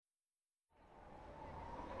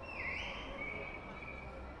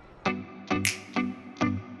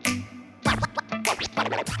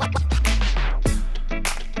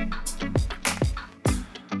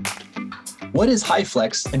What is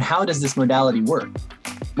HyFlex and how does this modality work?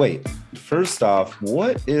 Wait, first off,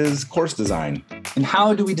 what is course design? And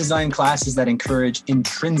how do we design classes that encourage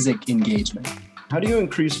intrinsic engagement? How do you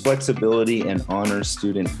increase flexibility and honor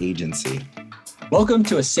student agency? Welcome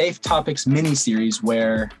to a Safe Topics mini-series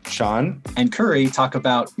where Sean and Curry talk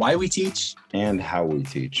about why we teach and how we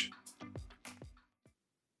teach.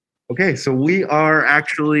 Okay, so we are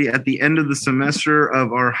actually at the end of the semester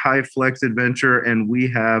of our HyFlex adventure, and we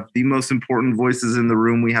have the most important voices in the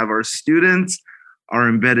room. We have our students, our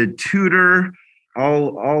embedded tutor,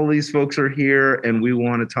 all these folks are here, and we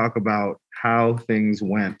want to talk about how things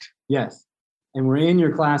went. Yes, and we're in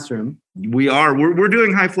your classroom. We're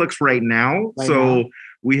doing HyFlex right now.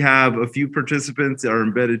 We have a few participants. Our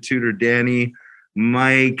embedded tutor, Danny,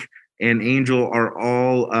 Mike, and Angel are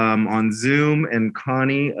all on Zoom, and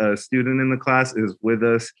Connie, a student in the class, is with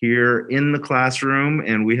us here in the classroom,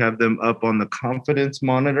 and we have them up on the confidence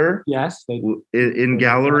monitor. Yes. In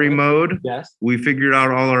gallery mode. Yes. We figured out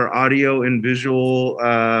all our audio and visual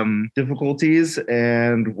difficulties,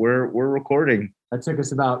 and we're recording. That took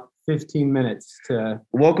us about 15 minutes to...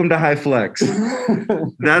 Welcome to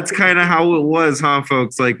HyFlex. That's kind of how it was, huh,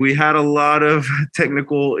 folks? Like, we had a lot of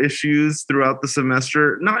technical issues throughout the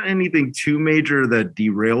semester. Not anything too major that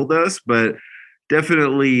derailed us, but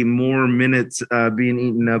definitely more minutes being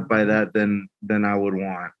eaten up by that than I would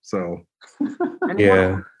want. So,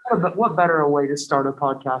 yeah. What better a way to start a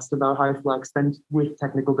podcast about HyFlex than with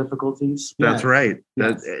technical difficulties? That's right.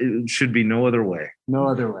 Yes. It should be no other way. No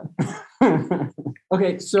other way.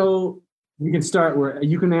 Okay, so we can start where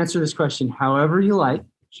you can answer this question however you like.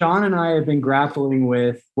 Sean and I have been grappling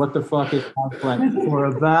with what the fuck is HyFlex for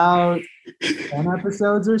about 10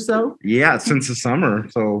 episodes or so. Yeah, since the summer.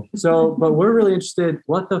 But we're really interested,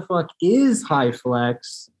 what the fuck is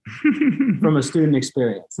HyFlex from a student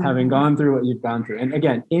experience, having gone through what you've gone through? And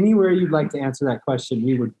again, anywhere you'd like to answer that question,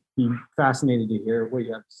 we would be fascinated to hear what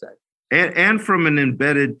you have to say. And from an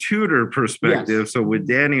embedded tutor perspective, Yes. So with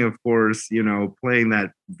Danny, of course, playing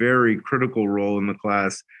that very critical role in the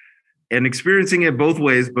class and experiencing it both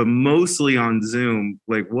ways, but mostly on Zoom,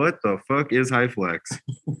 like, what the fuck is HyFlex?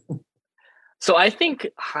 So I think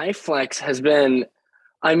HyFlex has been,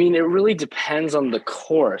 it really depends on the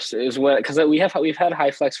course because we've had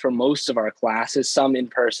HyFlex for most of our classes, some in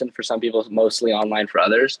person for some people, mostly online for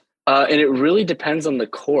others. And it really depends on the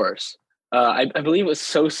course. I believe it was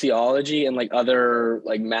sociology and other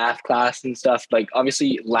math class and stuff.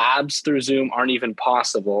 Obviously labs through Zoom aren't even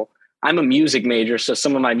possible. I'm a music major, so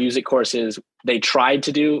some of my music courses, they tried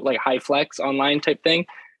to do HyFlex online type thing.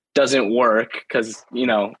 Doesn't work because,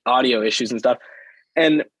 audio issues and stuff.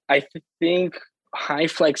 And I think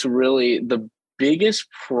HyFlex really, the biggest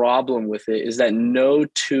problem with it is that no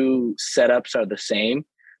two setups are the same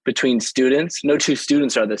between students. No two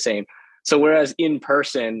students are the same. So whereas in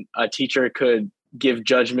person, a teacher could give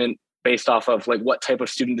judgment based off of what type of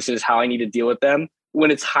student this is, how I need to deal with them. When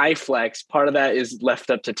it's HyFlex, part of that is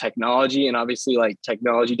left up to technology. And obviously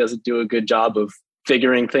technology doesn't do a good job of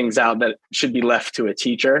figuring things out that should be left to a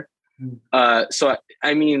teacher. The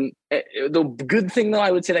good thing though,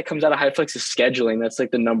 I would say that comes out of HyFlex is scheduling. That's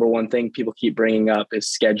the number one thing people keep bringing up is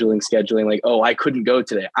scheduling. I couldn't go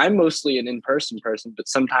today. I'm mostly an in-person person, but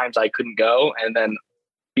sometimes I couldn't go. And then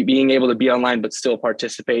being able to be online but still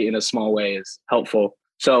participate in a small way is helpful.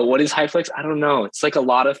 So what is HyFlex? I don't know. It's a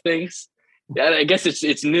lot of things. I guess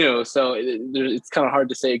it's new, so it's kind of hard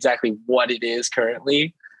to say exactly what it is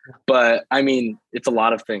currently. But it's a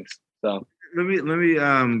lot of things. So let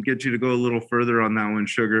me get you to go a little further on that one,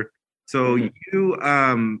 Sugar. So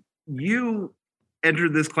you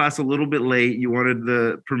entered this class a little bit late. You wanted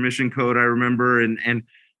the permission code, I remember, and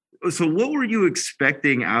so what were you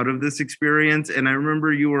expecting out of this experience? And I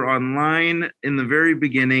remember you were online in the very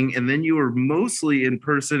beginning, and then you were mostly in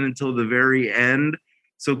person until the very end.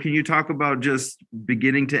 So can you talk about just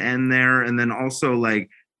beginning to end there, and then also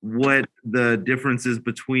what the differences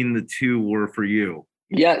between the two were for you?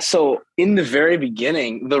 Yeah, so in the very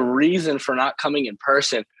beginning, the reason for not coming in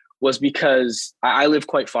person was because I live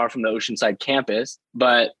quite far from the Oceanside campus,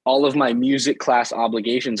 but all of my music class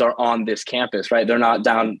obligations are on this campus, right? They're not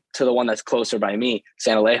down to the one that's closer by me,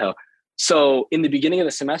 San Alejo. So in the beginning of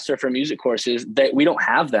the semester for music courses, we don't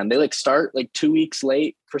have them. They start 2 weeks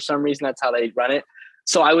late for some reason. That's how they run it.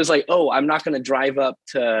 So I was I'm not going to drive up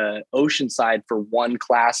to Oceanside for one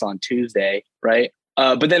class on Tuesday, right?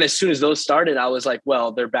 But then as soon as those started, I was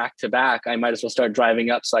well, they're back to back. I might as well start driving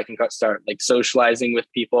up so I can start socializing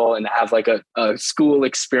with people and have a school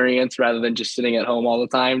experience rather than just sitting at home all the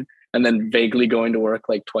time and then vaguely going to work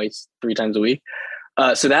 3 times a week.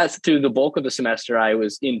 So that's through the bulk of the semester I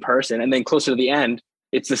was in person. And then closer to the end,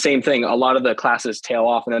 it's the same thing. A lot of the classes tail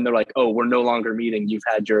off and then they're like, oh, we're no longer meeting. You've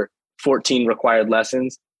had your 14 required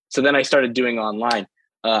lessons. So then I started doing online.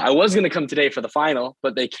 I was going to come today for the final,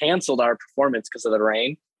 but they canceled our performance because of the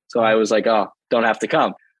rain. So I was like, oh, don't have to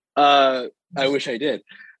come. I wish I did.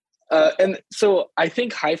 And so I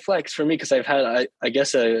think HyFlex for me, because I've had, I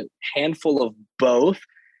guess, a handful of both,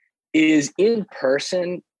 is in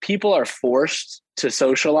person. People are forced to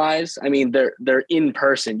socialize. I mean, they're in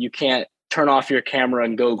person. You can't turn off your camera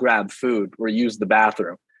and go grab food or use the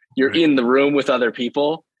bathroom. You're in the room with other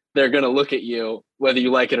people. They're going to look at you whether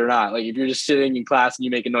you like it or not. Like if you're just sitting in class and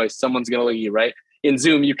you make a noise, someone's going to look at you, right? In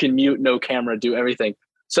Zoom, you can mute, no camera, do everything.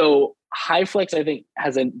 So HyFlex, I think,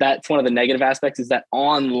 that's one of the negative aspects, is that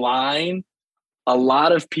online, a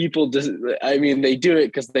lot of people they do it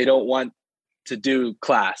because they don't want to do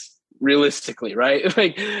class realistically, right?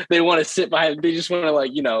 Like they want to sit behind, they just want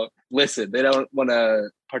to listen. They don't want to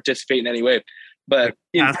participate in any way. But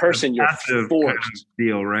in person, you're forced. Kind of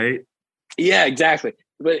deal, right? Yeah, exactly.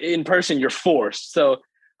 But in person, you're forced. So,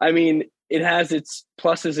 I mean, it has its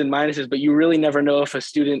pluses and minuses, but you really never know if a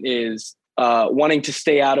student is wanting to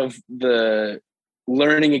stay out of the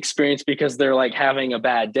learning experience because they're like having a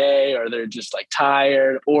bad day, or they're just like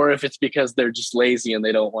tired, or if it's because they're just lazy and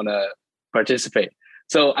they don't want to participate.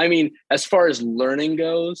 So, I mean, as far as learning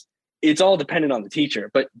goes, it's all dependent on the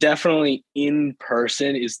teacher, but definitely in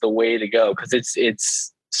person is the way to go, because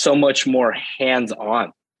it's so much more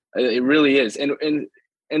hands-on. It really is.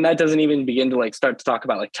 And that doesn't even begin to start to talk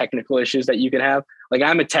about like technical issues that you could have. Like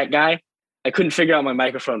I'm a tech guy. I couldn't figure out my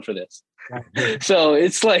microphone for this. So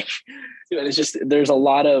it's like, it's just, there's a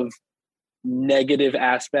lot of negative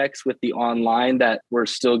aspects with the online that we're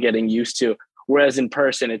still getting used to. Whereas in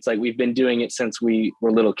person, it's like, we've been doing it since we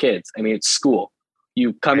were little kids. I mean, it's school.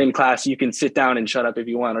 You come in class, you can sit down and shut up if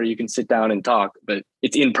you want, or you can sit down and talk, but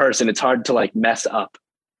it's in person. It's hard to mess up.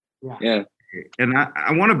 Yeah. And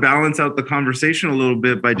I want to balance out the conversation a little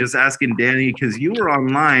bit by just asking Danny, because you were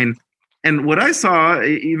online. And what I saw,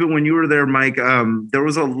 even when you were there, Mike, there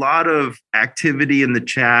was a lot of activity in the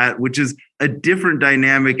chat, which is a different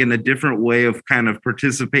dynamic and a different way of kind of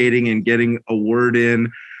participating and getting a word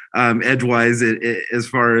in edgewise as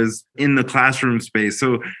far as in the classroom space.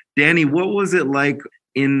 So, Danny, what was it like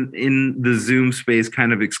in the Zoom space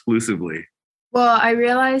kind of exclusively? Well, I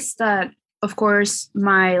realized that, of course,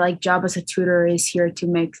 my job as a tutor is here to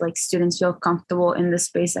make students feel comfortable in the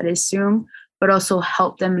space that is Zoom, but also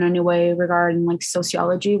help them in any way regarding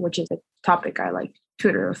sociology, which is a topic I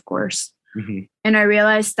tutor, of course. Mm-hmm. And I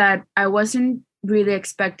realized that I wasn't really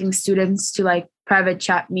expecting students to private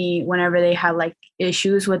chat me whenever they had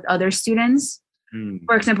issues with other students. Mm-hmm.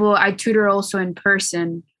 For example, I tutor also in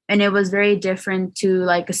person, and it was very different to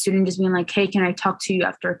a student just being hey, can I talk to you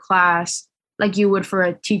after class? Like you would for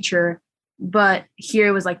a teacher. But here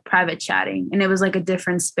it was private chatting, and it was a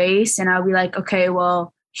different space. And I'll be okay,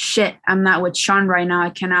 well, shit, I'm not with Sean right now. I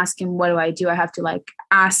can't ask him, what do I do? I have to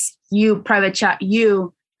ask you, private chat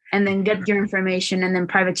you, and then get your information and then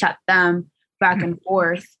private chat them back and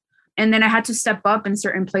forth. And then I had to step up in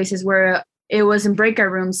certain places where it was in breakout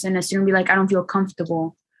rooms and a student would be I don't feel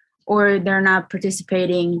comfortable, or they're not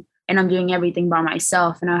participating and I'm doing everything by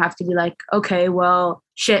myself. And I have to be okay, well,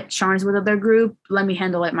 shit, Sean's with their group. Let me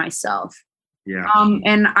handle it myself. Yeah.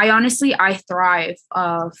 And I thrive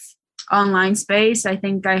of online space. I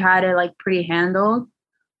think I had it pretty handled.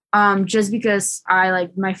 Just because I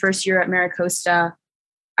my first year at Maricosta,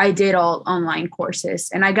 I did all online courses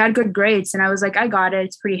and I got good grades, and I was I got it.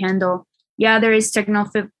 It's pretty handled. Yeah, there is technical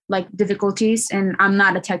difficulties, and I'm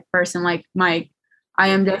not a tech person like Mike. I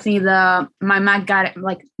am definitely my Mac got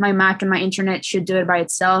it. My Mac and my internet should do it by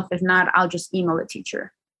itself. If not, I'll just email the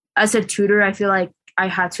teacher. As a tutor, I feel I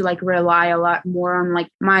had to rely a lot more on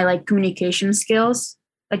my communication skills.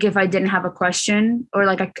 If I didn't have a question or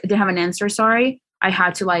I didn't have an answer, I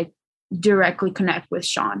had to directly connect with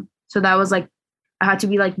Sean. So that was I had to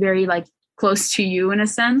be very close to you in a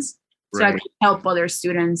sense, so I could help other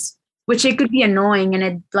students, which it could be annoying, and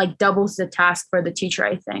it doubles the task for the teacher,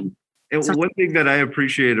 I think. And one thing that I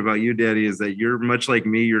appreciate about you, Daddy, is that you're much like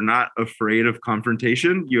me. You're not afraid of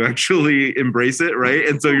confrontation. You actually embrace it, right?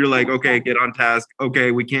 And so you're okay, get on task.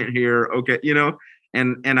 Okay, we can't hear. Okay,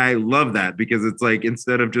 and I love that, because it's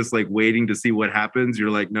instead of just waiting to see what happens,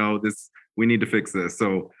 you're no, we need to fix this.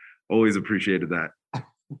 So always appreciated that.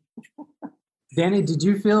 Danny, did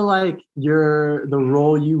you feel the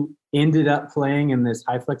role you ended up playing in this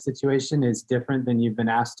HyFlex situation is different than you've been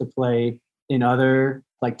asked to play in other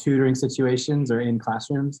tutoring situations or in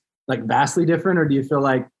classrooms? Vastly different? Or do you feel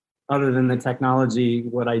other than the technology,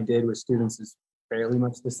 what I did with students is fairly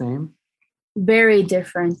much the same? Very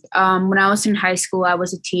different. When I was in high school, I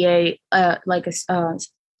was a TA,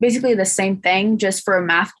 basically the same thing, just for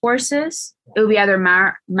math courses. It would be either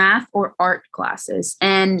math or art classes.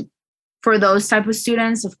 And for those type of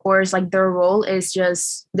students, of course, like their role is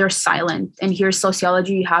just they're silent. And here's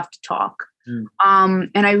sociology, you have to talk. And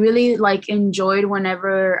I really like enjoyed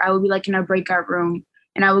whenever I would be like in a breakout room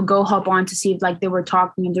and I would go hop on to see if like they were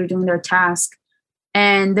talking and they're doing their task.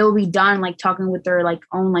 And they'll be done like talking with their like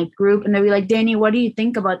own like group, and they'll be like, Danny, what do you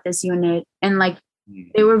think about this unit? And like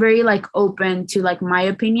they were very like open to like my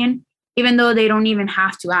opinion, even though they don't even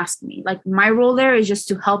have to ask me. Like my role there is just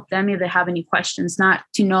to help them if they have any questions, not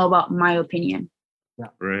to know about my opinion. Yeah.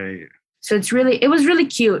 Right. So it was really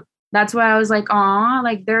cute. That's why I was like, aw,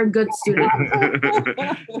 like they're a good student.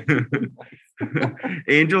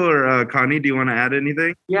 Angel or Connie, do you want to add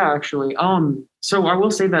anything? Yeah, actually. So I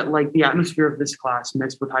will say that like the atmosphere of this class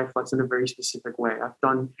mixed with HyFlex in a very specific way. I've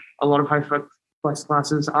done a lot of HyFlex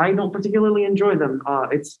classes. I don't particularly enjoy them.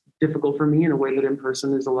 It's difficult for me in a way that in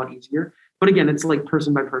person is a lot easier. But again, it's like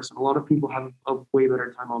person by person. A lot of people have a way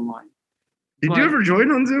better time online. Did you ever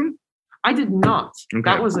join on Zoom? I did not. Okay.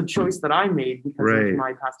 That was a choice that I made because of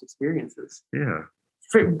my past experiences. Yeah.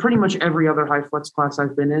 Pretty much every other HyFlex class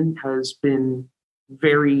I've been in has been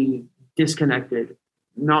very disconnected.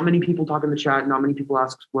 Not many people talk in the chat. Not many people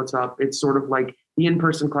ask what's up. It's sort of like the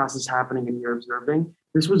in-person class is happening and you're observing.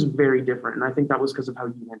 This was very different. And I think that was because of how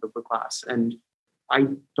you handled the class. And I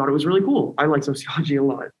thought it was really cool. I like sociology a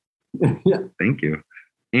lot. Yeah. Thank you.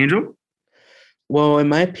 Angel? Well, in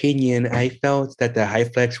my opinion, I felt that the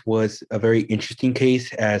HyFlex was a very interesting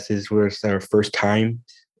case, as this was our first time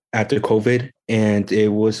after COVID. And it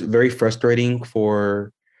was very frustrating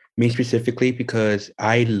for me specifically because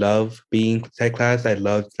I love being in class. I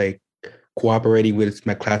loved like cooperating with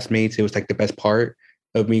my classmates. It was like the best part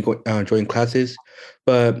of me joining classes.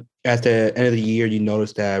 But at the end of the year, you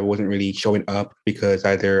notice that I wasn't really showing up because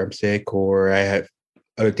either I'm sick or I have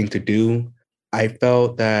other things to do. I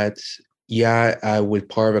felt that yeah, I was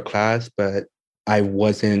part of a class, but I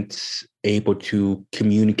wasn't able to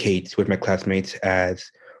communicate with my classmates as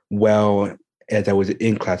well as I was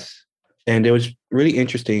in class. And it was really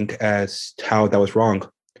interesting as how that was wrong,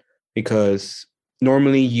 because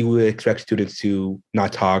normally you would expect students to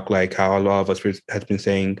not talk, like how a lot of us has been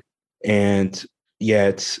saying. And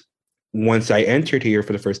yet, once I entered here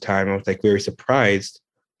for the first time, I was like very surprised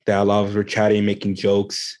that a lot of us were chatting, making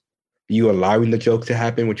jokes, you allowing the jokes to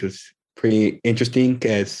happen, which was pretty interesting,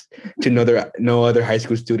 as to no other high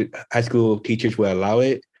school teachers would allow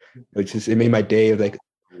it, it made my day of like,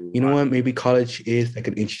 you know what, maybe college is like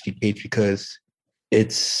an interesting case because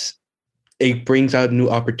it brings out new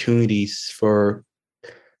opportunities for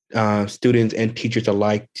students and teachers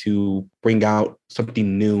alike to bring out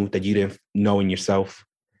something new that you didn't know in yourself.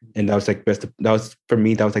 And that was like for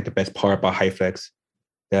me, that was like the best part about HyFlex,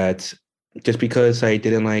 that just because I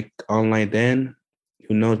didn't like online then,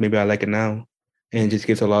 who knows, maybe I like it now. And it just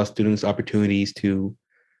gives a lot of students opportunities to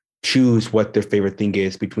choose what their favorite thing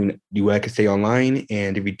is between you like to stay online,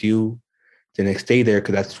 and if you do, then stay there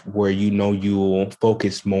because that's where you know you'll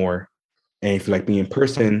focus more. And if you like being in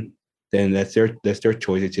person, then that's their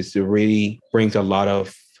choice. It just really brings a lot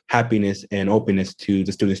of happiness and openness to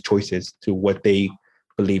the students' choices to what they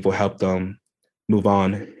believe will help them move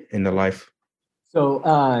on in their life.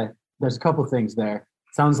 So there's a couple things there.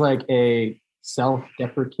 Sounds like a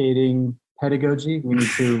self-deprecating pedagogy. We need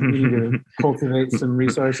to cultivate some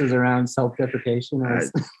resources around self-deprecation.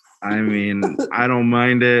 I mean, I don't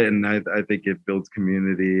mind it, and I think it builds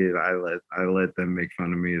community. And I let them make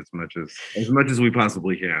fun of me as much as we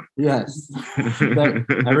possibly can. Yes,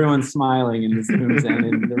 everyone's smiling in this room and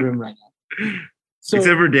in the room right now. So,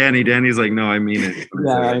 except for Danny. Danny's like, no, I mean it.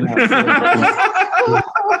 Yeah, I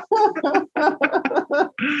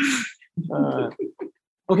know.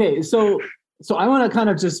 Okay, so I want to kind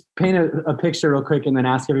of just paint a picture real quick and then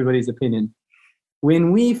ask everybody's opinion.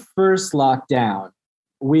 When we first locked down,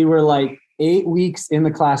 we were like 8 weeks in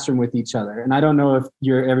the classroom with each other. And I don't know if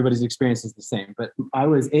everybody's experience is the same, but I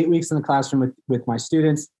was 8 weeks in the classroom with my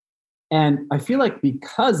students. And I feel like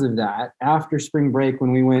because of that, after spring break,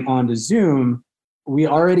 when we went on to Zoom, we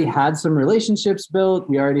already had some relationships built.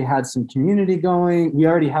 We already had some community going. We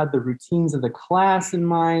already had the routines of the class in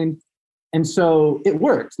mind. And so it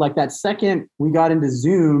worked. Like that second we got into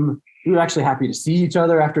Zoom, we were actually happy to see each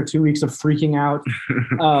other after 2 weeks of freaking out.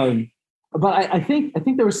 But I think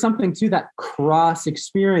there was something to that cross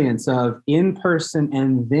experience of in person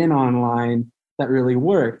and then online that really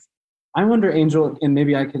worked. I wonder, Angel, and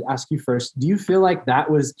maybe I could ask you first, do you feel like that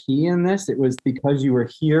was key in this? It was because you were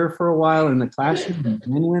here for a while in the classroom and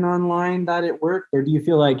then went online that it worked? Or do you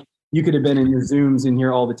feel like you could have been in your Zooms in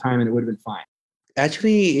here all the time and it would have been fine.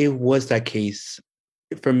 Actually, it was that case.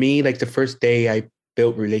 For me, like the first day, I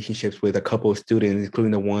built relationships with a couple of students,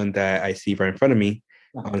 including the one that I see right in front of me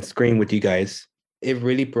on screen with you guys. It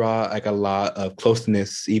really brought like a lot of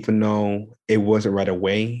closeness, even though it wasn't right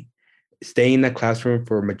away. Staying in that classroom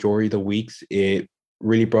for a majority of the weeks, it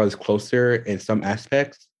really brought us closer in some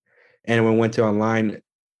aspects. And when we went to online,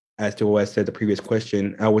 as to what I said the previous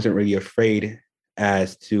question, I wasn't really afraid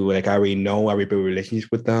as to like I already build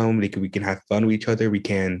relationships with them. Like we can have fun with each other. We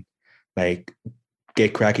can like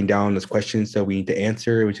get cracking down on those questions that we need to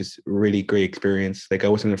answer, which is a really great experience. Like I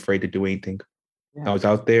wasn't afraid to do anything. Yeah. I was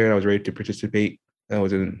out there. I was ready to participate. I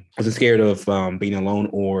wasn't scared of being alone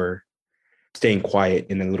or staying quiet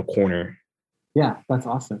in a little corner. Yeah, that's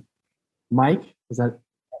awesome. Mike, is that?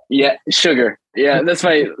 Yeah, Sugar. Yeah, that's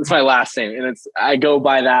my last name, and I go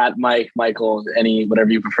by that. Mike, Michael, whatever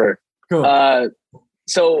you prefer. Cool.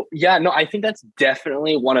 So yeah, no, I think that's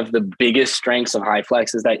definitely one of the biggest strengths of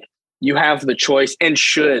HyFlex is that you have the choice and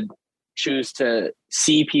should choose to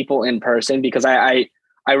see people in person, because I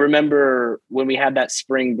remember when we had that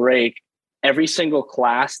spring break, every single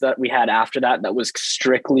class that we had after that was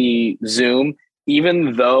strictly Zoom,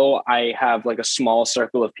 even though I have like a small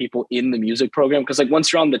circle of people in the music program. Because like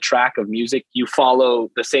once you're on the track of music, you follow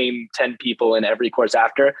the same 10 people in every course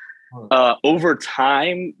after. Over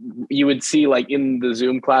time, you would see like in the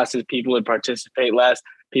Zoom classes, people would participate less,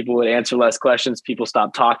 people would answer less questions, people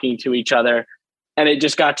stopped talking to each other. And it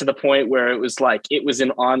just got to the point where it was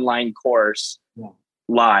an online course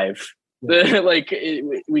live. Like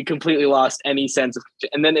we completely lost any sense of,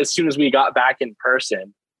 and then as soon as we got back in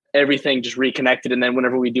person, everything just reconnected. And then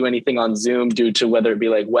whenever we do anything on Zoom, due to whether it be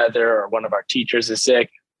like weather or one of our teachers is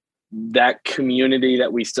sick, that community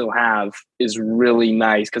that we still have is really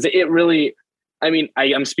nice. Because it really, I mean,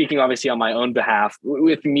 I'm speaking obviously on my own behalf.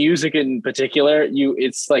 With music in particular,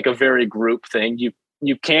 it's like a very group thing.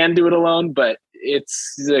 You can do it alone, but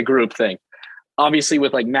it's a group thing. Obviously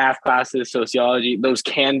with like math classes, sociology, those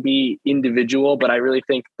can be individual, but I really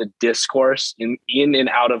think the discourse in and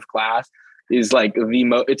out of class is like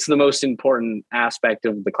it's the most important aspect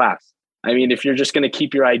of the class. I mean, if you're just going to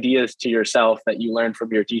keep your ideas to yourself that you learned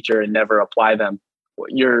from your teacher and never apply them,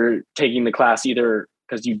 you're taking the class either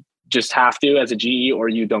because you just have to as a GE or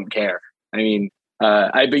you don't care. I mean,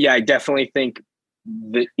 I definitely think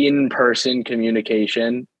the in-person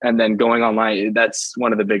communication and then going online, that's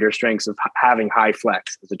one of the bigger strengths of having HyFlex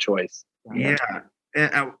as a choice. Yeah.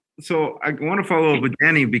 And so I want to follow up with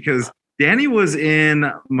Danny, because Danny was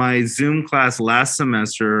in my Zoom class last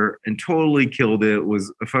semester and totally killed it,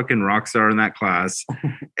 was a fucking rock star in that class.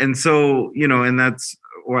 And so, and that's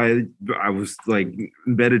why I was like,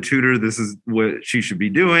 embedded tutor, this is what she should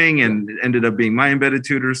be doing, and ended up being my embedded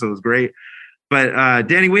tutor. So it was great. But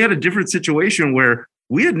Danny, we had a different situation where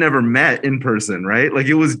we had never met in person, right? Like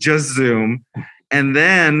it was just Zoom. And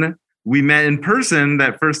then we met in person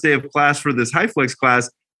that first day of class for this HyFlex class.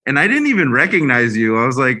 And I didn't even recognize you. I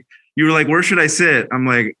was like, you were like, where should I sit? I'm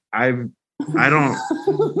like, I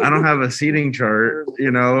don't have a seating chart,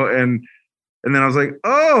 and then I was like,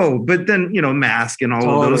 oh, but then, mask and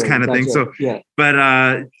all of those kind of things. So, yeah.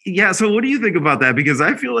 But so what do you think about that? Because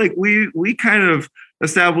I feel like we kind of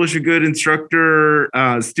establish a good instructor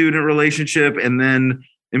student relationship and then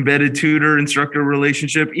embedded tutor instructor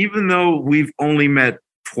relationship, even though we've only met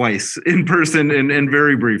twice in person and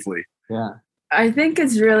very briefly. Yeah. I think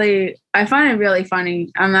I find it really funny.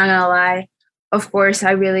 I'm not gonna lie. Of course,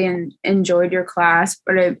 I really enjoyed your class,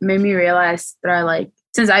 but it made me realize that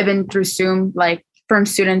since I've been through Zoom, like from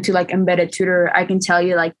student to like embedded tutor, I can tell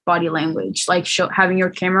you like body language, like having your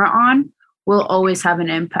camera on will always have an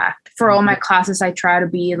impact. For all my classes, I try to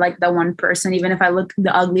be like the one person, even if I look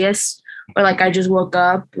the ugliest or like I just woke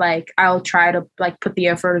up, like I'll try to like put the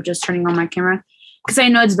effort of just turning on my camera. Because I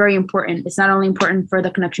know it's very important. It's not only important for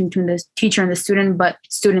the connection between the teacher and the student, but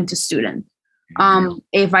student to student.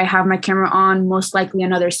 If I have my camera on, most likely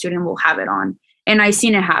another student will have it on. And I've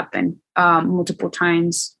seen it happen multiple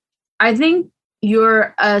times. I think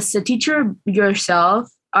as a teacher yourself,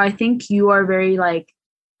 I think you are very like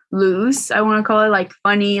loose. I want to call it like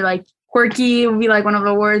funny, like quirky would be like one of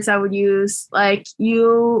the words I would use. Like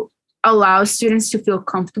you allow students to feel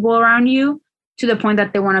comfortable around you to the point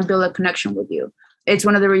that they want to build a connection with you. It's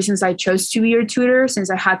one of the reasons I chose to be your tutor,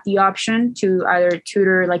 since I had the option to either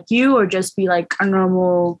tutor like you or just be like a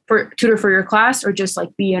normal tutor for your class, or just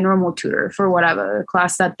like be a normal tutor for whatever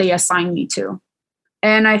class that they assign me to.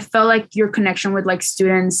 And I felt like your connection with like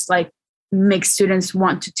students like makes students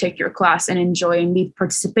want to take your class and enjoy and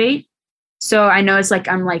participate. So I know it's like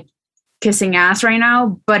I'm like kissing ass right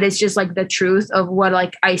now, but it's just like the truth of what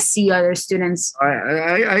like I see other students.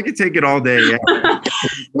 I could take it all day. Yeah.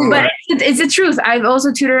 But it's the truth. I've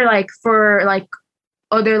also tutored like for like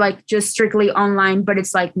other like just strictly online, but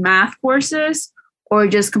it's like math courses or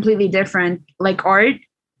just completely different like art.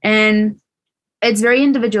 And it's very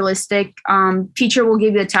individualistic. Teacher will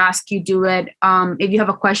give you a task, you do it. If you have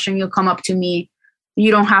a question, you'll come up to me.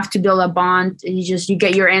 You don't have to build a bond. You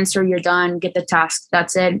get your answer, you're done, get the task.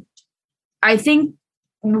 That's it. I think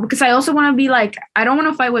because I also want to be like, I don't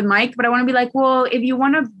want to fight with Mike, but I want to be like, well, if you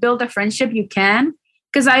want to build a friendship, you can.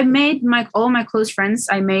 Because I made all my close friends,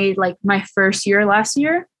 I made like my first year last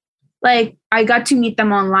year. Like I got to meet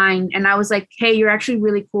them online and I was like, hey, you're actually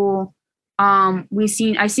really cool. I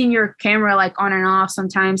seen your camera like on and off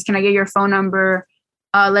sometimes. Can I get your phone number?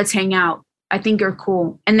 Let's hang out. I think you're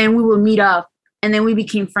cool. And then we will meet up and then we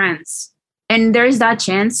became friends. And there's that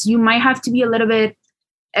chance you might have to be a little bit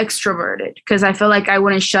extroverted because I feel like I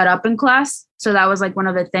wouldn't shut up in class. So that was like one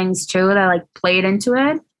of the things too that like played into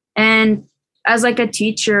it. And as like a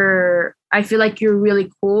teacher, I feel like you're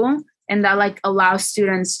really cool and that like allows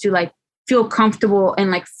students to like feel comfortable and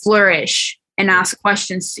like flourish and ask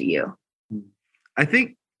questions to you. I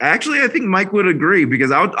think Mike would agree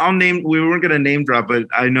because I'll name, we weren't going to name drop, but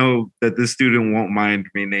I know that this student won't mind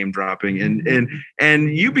me name dropping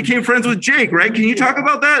and you became friends with Jake, right? Can you talk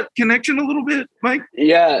about that connection a little bit, Mike?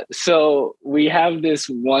 Yeah. So we have this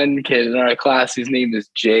one kid in our class. His name is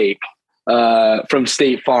Jake from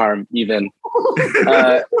State Farm even.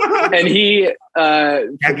 And he,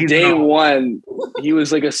 day one, he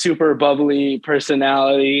was like a super bubbly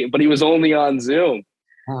personality, but he was only on Zoom.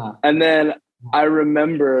 And then I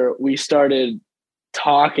remember we started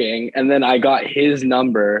talking and then I got his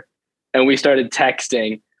number and we started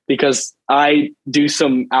texting because I do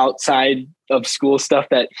some outside of school stuff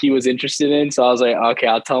that he was interested in. So I was like, okay,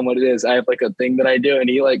 I'll tell him what it is. I have like a thing that I do. And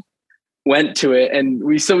he like went to it and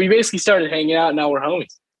we basically started hanging out and now we're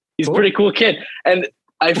homies. He's a pretty cool kid. And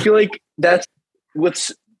I feel like that's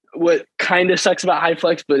what kind of sucks about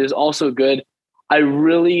HyFlex, but is also good.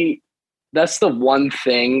 That's the one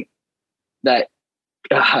thing that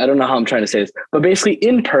I don't know how I'm trying to say this, but basically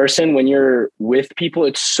in person, when you're with people,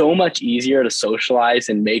 it's so much easier to socialize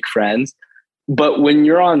and make friends. But when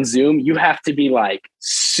you're on Zoom, you have to be like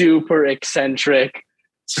super eccentric.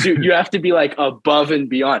 You have to be like above and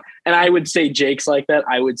beyond. And I would say Jake's like that.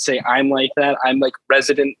 I would say I'm like that. I'm like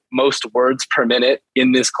resident most words per minute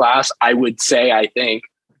in this class. I would say, I think,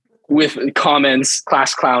 with comments,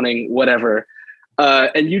 class clowning, whatever.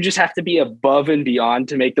 And you just have to be above and beyond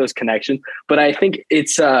to make those connections. But I think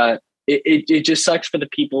it just sucks for the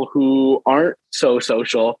people who aren't so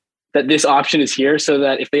social that this option is here so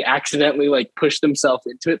that if they accidentally like push themselves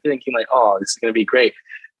into it thinking like, oh, this is going to be great.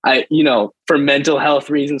 For mental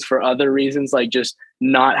health reasons, for other reasons, like just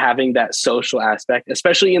not having that social aspect,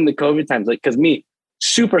 especially in the COVID times, like, cause me,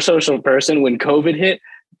 super social person, when COVID hit,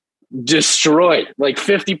 destroyed like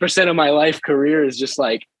 50% of my life career is just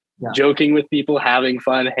like, joking with people, having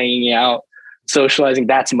fun, hanging out, socializing.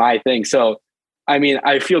 That's my thing. So, I mean,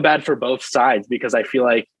 I feel bad for both sides because I feel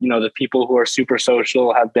like, the people who are super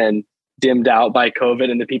social have been dimmed out by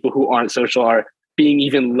COVID and the people who aren't social are being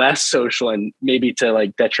even less social and maybe to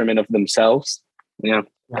like detriment of themselves. Yeah.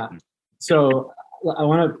 So I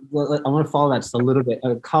want to follow that just a little bit.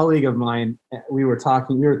 A colleague of mine, we were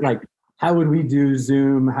like, how would we do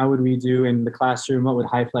Zoom? How would we do in the classroom? What would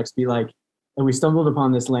HyFlex be like? And we stumbled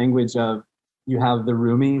upon this language of you have the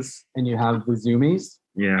roomies and you have the Zoomies.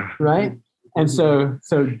 Yeah. Right. And so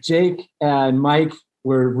Jake and Mike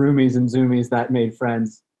were roomies and Zoomies that made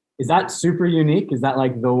friends. Is that super unique? Is that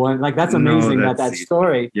like the one, like that's amazing that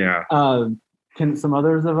story. Yeah. Can some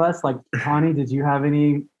others of us, like Connie, did you have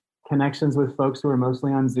any connections with folks who are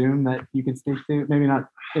mostly on Zoom that you could speak to? Maybe not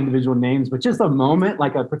individual names, but just a moment,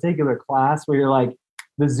 like a particular class where you're like,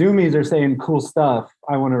 the Zoomies are saying cool stuff.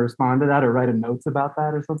 I want to respond to that or write a notes about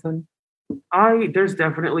that or something. There's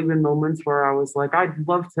definitely been moments where I was like, I'd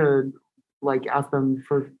love to like ask them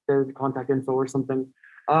for their contact info or something.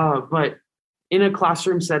 But in a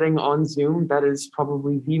classroom setting on Zoom, that is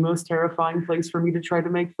probably the most terrifying place for me to try to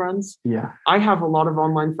make friends. Yeah. I have a lot of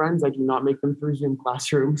online friends. I do not make them through Zoom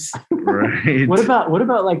classrooms. Right. What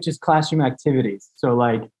about like just classroom activities? So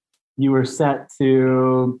like you were set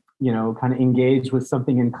to, kind of engage with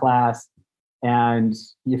something in class. And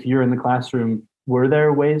if you're in the classroom, were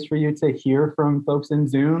there ways for you to hear from folks in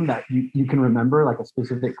Zoom that you can remember, like a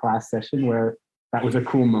specific class session where that was a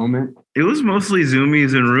cool moment? It was mostly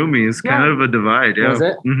Zoomies and Roomies, kind of a divide. Yeah. Was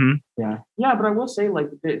it? Mm-hmm. Yeah. Yeah, but I will say,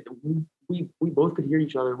 like, we both could hear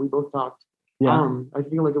each other. We both talked. Yeah. I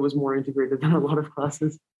feel like it was more integrated than a lot of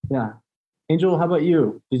classes. Yeah. Angel, how about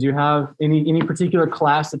you? Did you have any particular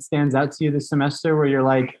class that stands out to you this semester where you're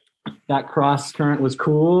like, that cross current was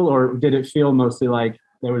cool, or did it feel mostly like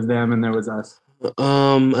there was them and there was us?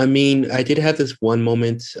 I mean, I did have this one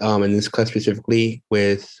moment in this class specifically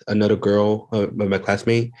with another girl, my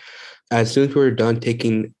classmate. As soon as we were done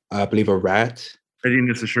taking, I believe, a rat.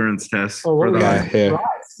 Readiness assurance test. Oh, what was Yeah.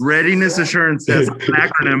 Readiness assurance test, an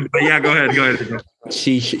acronym. But yeah, go ahead.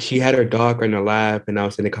 She had her dog in her lap, and I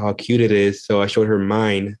was saying how cute it is. So I showed her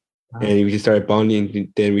mine, and we just started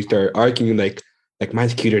bonding. Then we started arguing like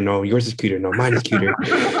mine's cuter. No, yours is cuter. No, mine is cuter.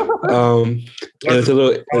 It was a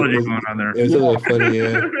little going on there. It was a little funny,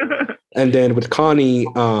 yeah. And then with Connie,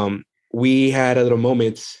 we had a little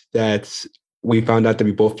moment that we found out that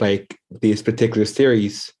we both like this particular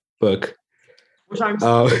series book. Which I'm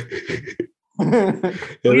Percy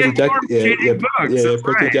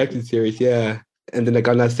Jackson series, yeah. And then like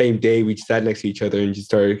on that same day, we sat next to each other and just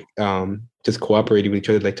started just cooperating with each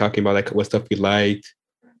other, like talking about like what stuff we liked.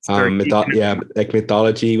 Like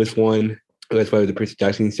mythology was one. That's why the Percy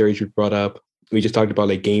Jackson series we brought up. We just talked about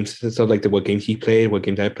like games and stuff, like what games he played, what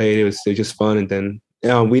games I played. It was just fun. And then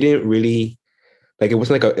we didn't really like, it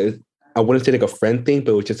wasn't like I wouldn't say like a friend thing,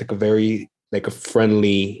 but it was just like a very like a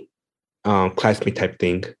friendly classmate type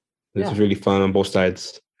thing. This was really fun on both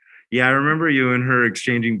sides. Yeah, I remember you and her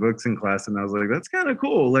exchanging books in class, and I was like, that's kind of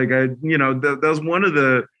cool. Like that was one of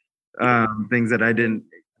the things that I didn't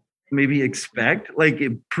maybe expect. Like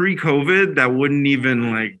pre-COVID, that wouldn't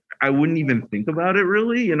even like, I wouldn't even think about it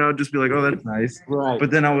really, just be like, oh, that's nice. Right.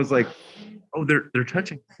 But then I was like, oh, they're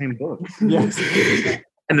touching the same books. Yes.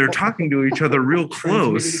 And they're talking to each other real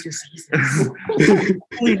close.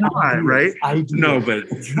 Probably not, right? No, but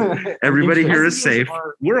everybody here is safe.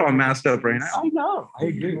 We're all masked up right now. I know. I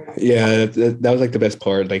agree. Yeah, that was like the best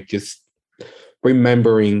part. Like just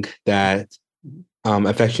remembering that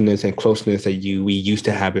affectionate and closeness that we used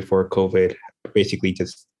to have before COVID basically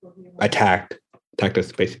just attacked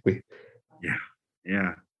us basically.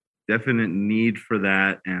 Yeah. Definite need for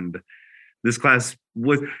that. And this class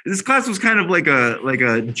was kind of like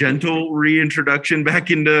a gentle reintroduction back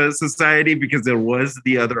into society, because there was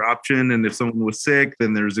the other option. And if someone was sick,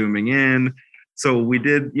 then they're Zooming in. So we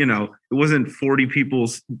did, it wasn't 40 people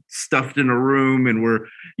stuffed in a room and we're,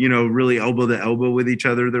 really elbow to elbow with each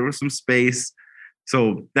other. There was some space.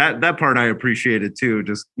 So that part I appreciated too.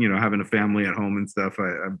 Just, having a family at home and stuff.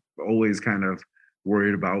 I'm always kind of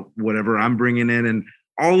worried about whatever I'm bringing in, and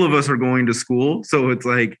all of us are going to school. So it's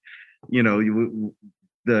like,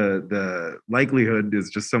 the likelihood is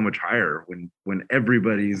just so much higher when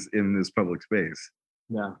everybody's in this public space.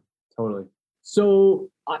 Yeah, totally. So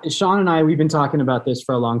Sean and I, we've been talking about this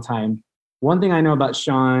for a long time. One thing I know about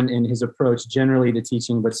Sean and his approach generally to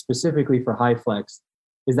teaching, but specifically for HyFlex,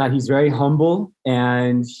 is that he's very humble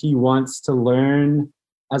and he wants to learn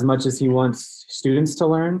as much as he wants students to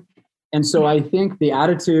learn. And so I think the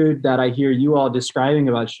attitude that I hear you all describing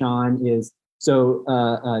about Sean is, so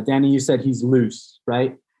Danny, you said he's loose,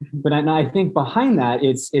 right? But I think behind that,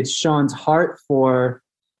 it's Sean's heart for,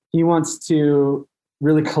 he wants to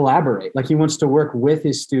really collaborate. Like he wants to work with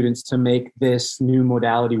his students to make this new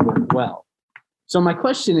modality work well. So my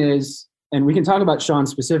question is, and we can talk about Sean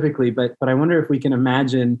specifically, but I wonder if we can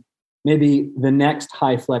imagine maybe the next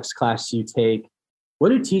HyFlex class you take, what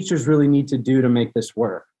do teachers really need to do to make this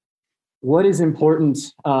work? What is important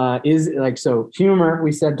is like, so humor,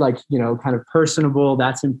 we said like, kind of personable,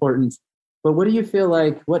 that's important. But what do you feel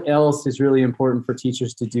like, what else is really important for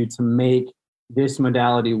teachers to do to make this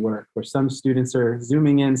modality work, where some students are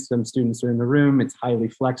Zooming in, some students are in the room, it's highly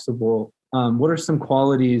flexible. What are some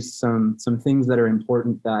qualities, some things that are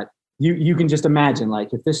important that you can just imagine,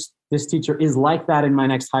 like if this teacher is like that in my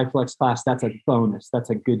next HyFlex class, that's a bonus,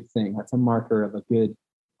 that's a good thing, that's a marker of a good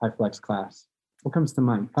HyFlex class. What comes to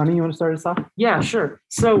mind? Connie, you want to start us off? Yeah, sure.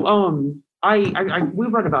 So we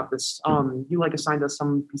read about this. You like assigned us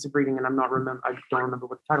some piece of reading, and I don't remember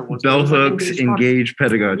what the title was. Bell Hooks Engage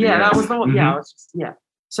Pedagogy. Yeah, that was the one. Yeah,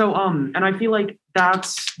 So and I feel like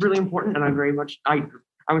that's really important, and I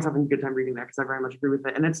was having a good time reading that because I very much agree with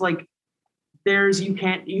it. And it's like you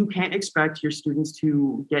can't expect your students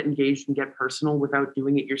to get engaged and get personal without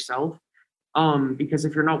doing it yourself. Because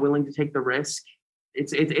if you're not willing to take the risk,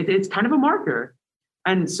 it's kind of a marker.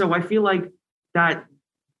 And so I feel like that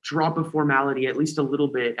drop of formality at least a little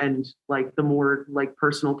bit, and like the more like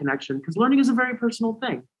personal connection, because learning is a very personal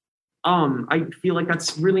thing. I feel like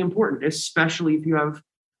that's really important, especially if you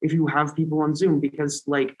have people on Zoom, because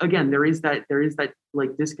like again there is that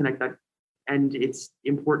like disconnect, that and it's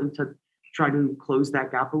important to try to close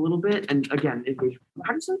that gap a little bit. And again, how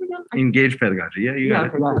do you say it again? Engage pedagogy. Yeah, you got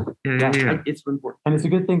it. Yeah. Yeah. It's important. And it's a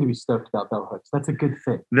good thing to be stoked about bell hooks. That's a good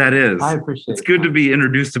thing. That is. I appreciate It's it. good to be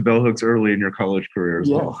introduced to bell hooks early in your college career as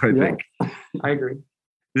well, I think. I agree.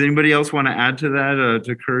 Does anybody else want to add to that,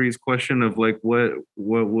 to Curry's question of like what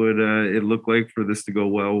would it look like for this to go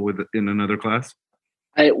well in another class?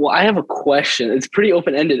 I have a question. It's pretty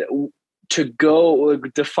open-ended. To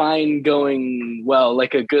define going well,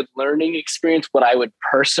 like a good learning experience, what I would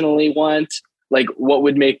personally want, like what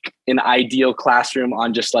would make an ideal classroom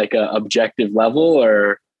on just like a objective level,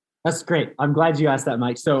 or? That's great. I'm glad you asked that,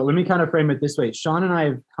 Mike. So let me kind of frame it this way. Sean and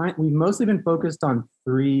I we've mostly been focused on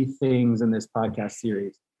 3 things in this podcast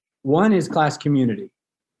series. One is class community.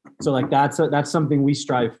 So like that's something we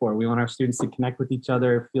strive for. We want our students to connect with each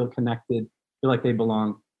other, feel connected, feel like they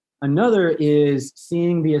belong. Another is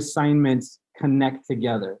seeing the assignments connect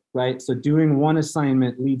together, right? So doing one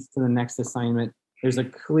assignment leads to the next assignment. There's a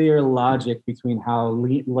clear logic between how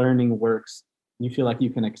learning works. You feel like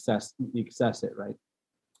you can access it, right?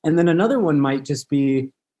 And then another one might just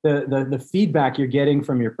be the feedback you're getting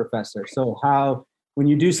from your professor. So how, when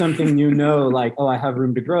you do something, like, oh, I have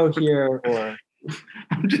room to grow here, or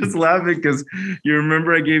I'm just laughing because you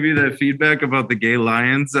remember I gave you that feedback about the gay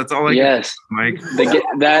lions. That's all I Yes, Mike.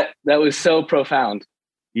 That was so profound.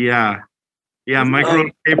 Yeah, Mike wrote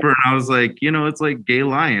a paper, and I was like, it's like gay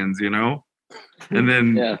lions, And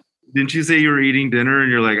then didn't you say you were eating dinner, and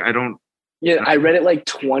you're like, I don't. Yeah, I read it like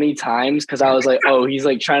 20 times because I was like, oh, he's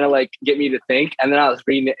like trying to like get me to think, and then I was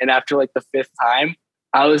reading it, and after like the 5th time,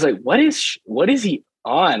 I was like, what is he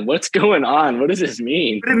on? What's going on? What does this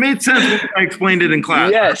mean? But it made sense when I explained it in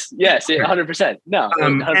class. Yes, 100%. No,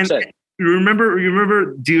 100%. And you remember?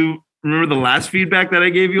 Do you remember the last feedback that I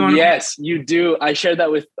gave you on? Yes, you do. I shared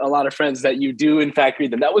that with a lot of friends that you do in fact read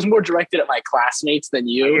them. That was more directed at my classmates than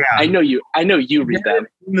you. Yeah. I know you read them.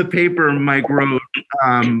 In the paper, Mike wrote,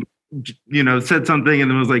 said something and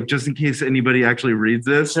then was like, just in case anybody actually reads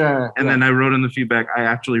this. Sure. And then I wrote in the feedback, I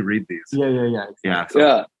actually read these.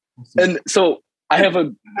 Yeah. And so I have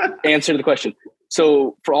an answer to the question.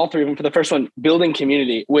 So for all 3 of them, for the first one, building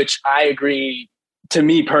community, which I agree, to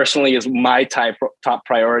me personally, is my top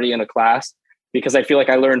priority in a class, because I feel like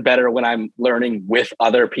I learn better when I'm learning with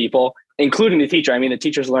other people, including the teacher. I mean, the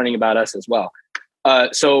teacher's learning about us as well.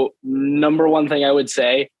 So number one thing I would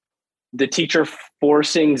say, the teacher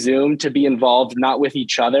forcing Zoom to be involved, not with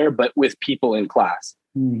each other, but with people in class.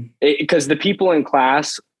 Because the people in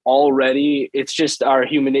class already, it's just our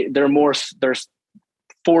human, they're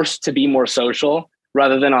forced to be more social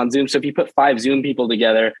rather than on Zoom. So if you put 5 Zoom people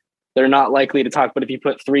together, they're not likely to talk. But if you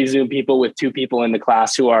put 3 Zoom people with 2 people in the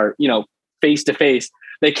class who are, face to face,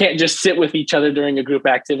 they can't just sit with each other during a group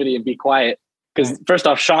activity and be quiet. Because first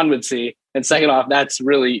off, Sean would see, and second off, that's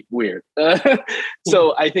really weird.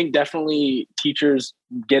 So I think definitely teachers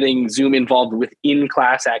getting Zoom involved with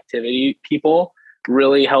in-class activity people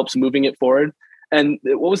really helps moving it forward. And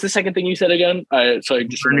what was the second thing you said again? Sorry,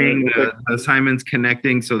 just learning the assignments,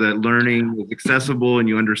 connecting so that learning is accessible and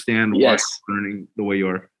you understand what's learning the way you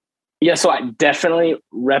are. Yeah, so I definitely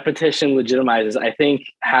repetition legitimizes. I think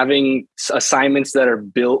having assignments that are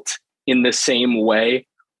built in the same way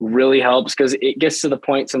really helps, because it gets to the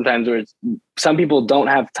point sometimes where some people don't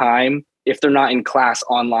have time, if they're not in class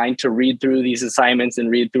online, to read through these assignments and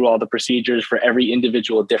read through all the procedures for every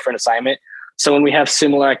individual different assignment. So when we have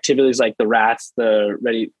similar activities like the RATs, the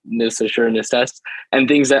readiness, assuredness tests, and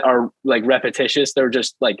things that are like repetitious, they're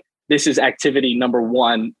just like, this is activity number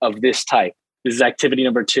 1 of this type. This is activity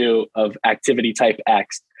number 2 of activity type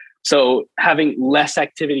X. So having less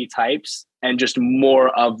activity types and just more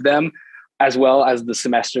of them, as well as the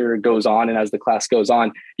semester goes on and as the class goes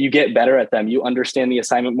on, you get better at them. You understand the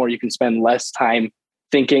assignment more. You can spend less time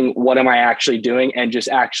thinking, what am I actually doing? And just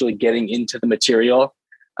actually getting into the material.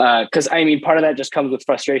 Because part of that just comes with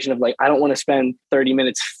frustration of like, I don't want to spend 30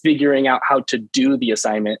 minutes figuring out how to do the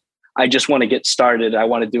assignment. I just want to get started. I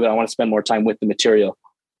want to do it. I want to spend more time with the material.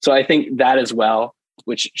 So I think that as well,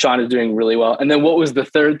 which Sean is doing really well. And then what was the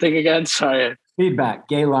third thing again? Sorry. Feedback,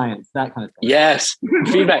 gay lions, that kind of thing. Yes.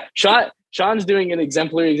 Feedback. Sean's doing an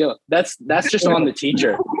exemplary example. That's just on the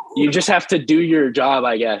teacher. You just have to do your job,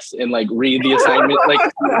 I guess, and like read the assignment.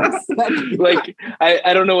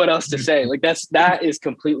 I don't know what else to say. Like that is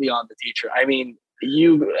completely on the teacher.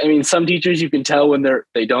 Some teachers you can tell when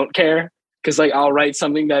they don't care, because like I'll write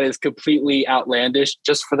something that is completely outlandish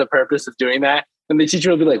just for the purpose of doing that. And the teacher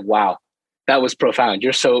will be like, wow, that was profound.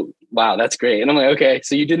 Wow, that's great. And I'm like, okay,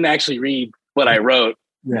 so you didn't actually read what I wrote.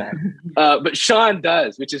 Yeah. But Sean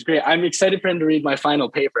does, which is great. I'm excited for him to read my final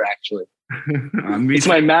paper, actually.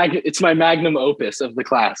 It's my magnum opus of the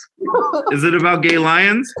class. Is it about gay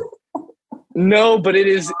lions? No, but it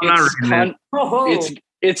is. It's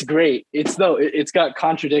It's great. It's got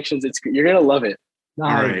contradictions. You're gonna love it.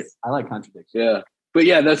 Nice. Right. I like contradictions. Yeah, but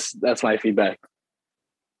yeah, that's my feedback.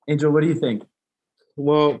 Angel, what do you think?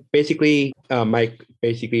 Well, basically, Mike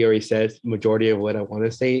basically already says majority of what I want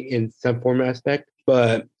to say in some form or aspect,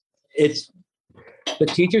 but it's the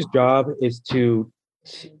teacher's job is to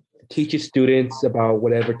teach his students about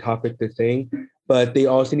whatever topic they're saying, but they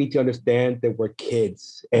also need to understand that we're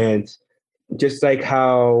kids. And just like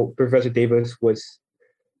how Professor Davis was,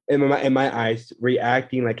 in my eyes,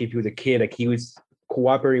 reacting like if he was a kid, like he was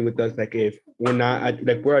cooperating with us, like if we're not,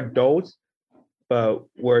 like we're adults, but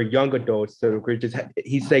we're young adults. So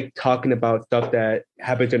he's like talking about stuff that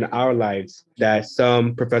happens in our lives that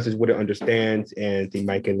some professors wouldn't understand and they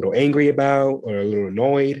might get a little angry about or a little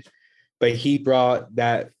annoyed. But he brought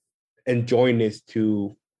that enjoyness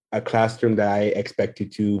to a classroom that I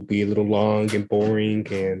expected to be a little long and boring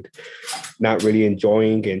and not really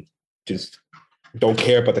enjoying and just don't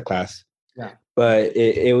care about the class. Yeah. But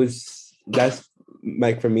that's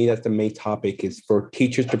like, for me, that's the main topic, is for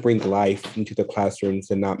teachers to bring life into the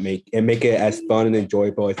classrooms and make it as fun and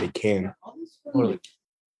enjoyable as they can. Totally.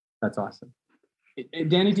 That's awesome.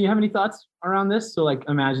 Danny, do you have any thoughts around this? So like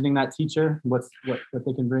imagining that teacher, what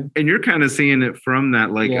they can bring? And you're kind of seeing it from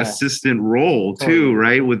that assistant role too,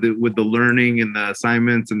 right? With the learning and the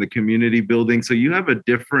assignments and the community building. So you have a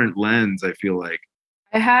different lens, I feel like.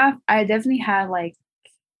 I definitely had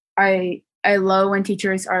I love when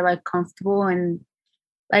teachers are like comfortable, and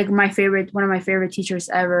like one of my favorite teachers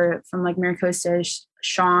ever from like Miracosta is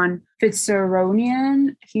Sean Fitzgerald.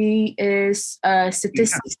 He is a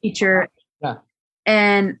statistics teacher. Yeah.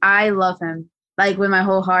 And I love him like with my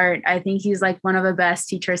whole heart. I think he's like one of the best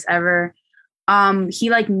teachers ever. He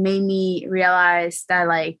like made me realize that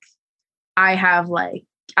like I have like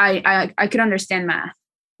I could understand math.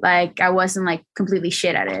 Like I wasn't like completely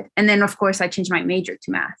shit at it. And then of course I changed my major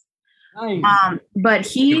to math. Nice.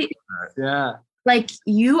 But yeah. Like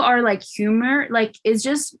you are like humor, like it's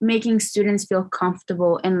just making students feel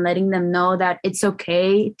comfortable and letting them know that it's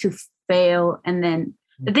okay to fail. And then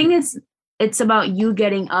the thing is, it's about you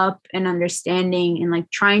getting up and understanding and like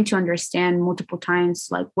trying to understand multiple times,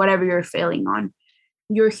 like whatever you're failing on.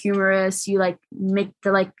 You're humorous. You like make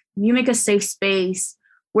a safe space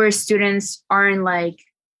where students aren't like,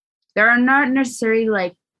 they're not necessarily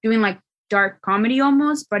like doing like dark comedy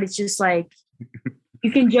almost, but it's just like,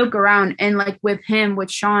 you can joke around. And like with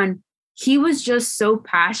Sean, he was just so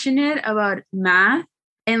passionate about math.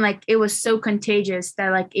 And like it was so contagious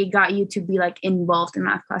that like it got you to be like involved in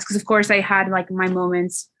math class. Because of course I had like my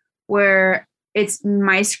moments where it's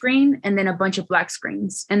my screen and then a bunch of black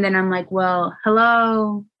screens. And then I'm like, well,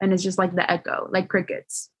 hello. And it's just like the echo, like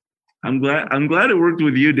crickets. I'm glad it worked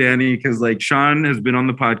with you, Danny, because like Sean has been on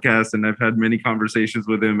the podcast and I've had many conversations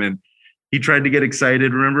with him, and he tried to get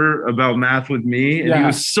excited, remember, about math with me. And he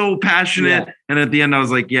was so passionate. Yeah. And at the end, I was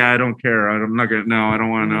like, yeah, I don't care. I don't want to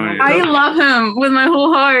know anything. I love him with my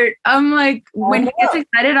whole heart. I'm like, when he gets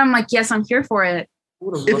excited, I'm like, yes, I'm here for it.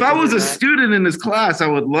 If I was a student in his class, I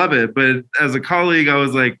would love it. But as a colleague, I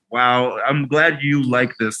was like, wow, I'm glad you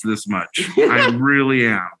like this much. I really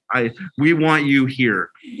am. We want you here.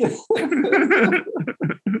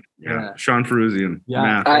 Yeah, Sean Feruzian.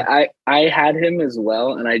 Yeah, I had him as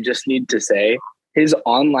well, and I just need to say his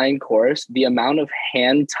online course, the amount of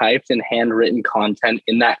hand typed and handwritten content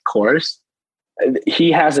in that course,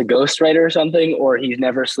 he has a ghostwriter or something, or he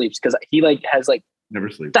never sleeps, because he like has like never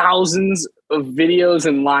sleeps thousands of videos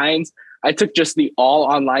and lines. I took just the all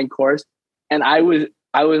online course, and I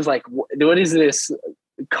was like, what is this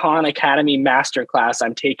Khan Academy masterclass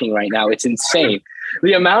I'm taking right now? It's insane.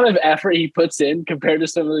 The amount of effort he puts in compared to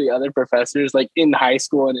some of the other professors, like in high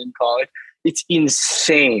school and in college, it's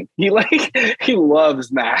insane. He loves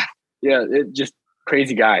math. Yeah, just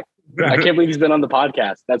crazy guy. I can't believe he's been on the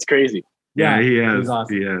podcast. That's crazy. Yeah, he has.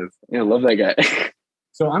 Awesome. He has. Yeah, love that guy.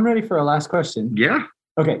 So I'm ready for a last question. Yeah.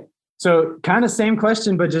 Okay. So kind of same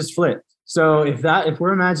question, but just flipped. So if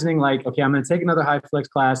we're imagining like, okay, I'm going to take another HyFlex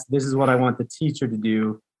class. This is what I want the teacher to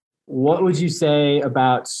do. What would you say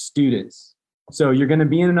about students? So you're going to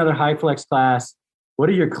be in another HyFlex class. What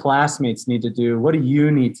do your classmates need to do? What do you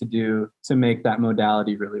need to do to make that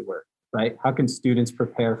modality really work, right? How can students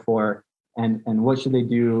prepare for, and what should they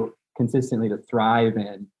do consistently to thrive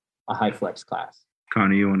in a HyFlex class?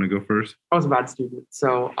 Connie, you want to go first? I was a bad student,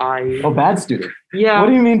 so bad student. Yeah. What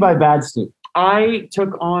do you mean by bad student? I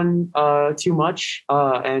took on too much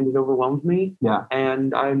and it overwhelmed me. Yeah.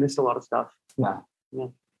 And I missed a lot of stuff. Yeah. Yeah.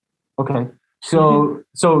 Okay. So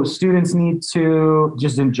students need to,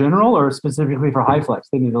 just in general or specifically for HyFlex,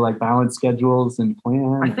 they need to like balance schedules and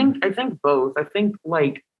plan? I think both. I think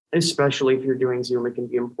like, especially if you're doing Zoom, it can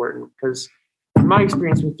be important because my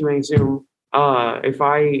experience with doing Zoom, it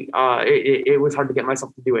was hard to get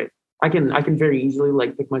myself to do it. I can very easily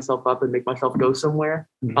like pick myself up and make myself go somewhere.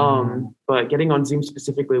 But getting on Zoom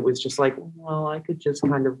specifically was just like, well, I could just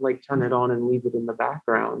kind of like turn it on and leave it in the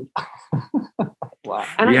background. Wow.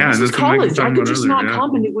 And Yeah, this is that's what Mike was college. I talking could about just earlier, not yeah.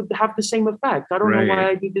 come and it would have the same effect. I don't Right. know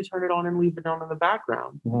why I need to turn it on and leave it on in the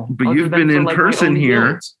background. But Other you've than been for, in like, my person own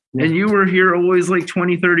here, guilt. and you were here always like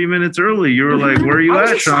 20, 30 minutes early. You were like, where are you I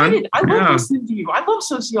was at, Sean? excited. I love Yeah. listening to you. I love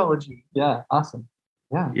sociology. Yeah, awesome.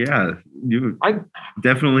 Yeah. Yeah, you I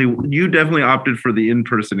definitely opted for the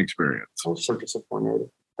in-person experience. was so disappointed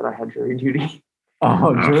that I had jury duty.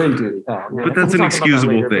 Oh, jury duty. Oh, Yeah. But We'll that's an talk about that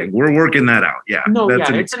excusable later, thing. but- We're working that out. Yeah, No, that's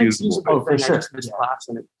yeah, an it's an excusable excusable Oh, for thing. sure. I just missed Yeah. class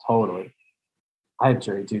and it. totally. I have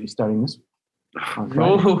jury duty starting this week. on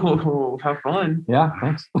Friday. Oh, have fun. Yeah,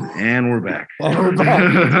 thanks. And we're back. And we're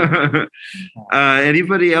back.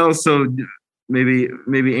 Anybody else? So maybe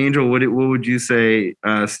Angel, what would you say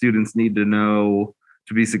students need to know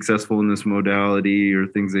to be successful in this modality, or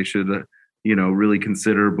things they should really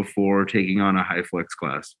consider before taking on a HyFlex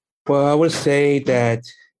class? Well, I would say that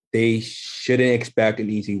they shouldn't expect an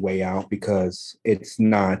easy way out because it's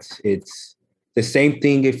not. It's the same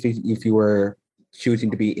thing if you were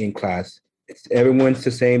choosing to be in class. Everyone's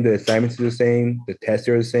the same. The assignments are the same. The tests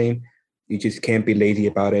are the same. You just can't be lazy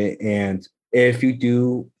about it. And if you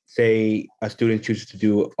do, say a student chooses to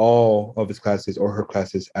do all of his classes or her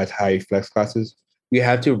classes as HyFlex classes, you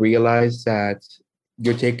have to realize that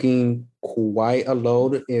you're taking quite a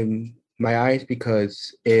load in my eyes,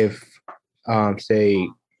 because if, say,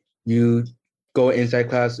 you go inside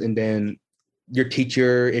class and then your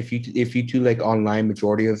teacher, if you do like online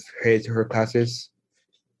majority of his or her classes,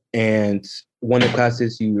 and one of the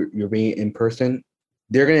classes you're being in person,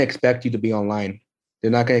 they're going to expect you to be online.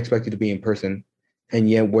 They're not going to expect you to be in person. And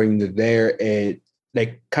yet when you're there, it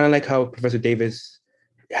like kind of like how Professor Davis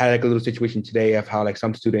had like a little situation today of how like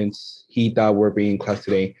some students he thought were being in class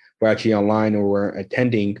today were actually online or were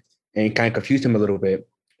attending, and it kind of confused him a little bit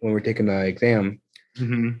when we're taking the exam.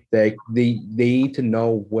 Mm-hmm. Like they need to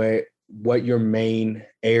know what your main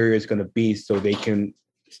area is going to be so they can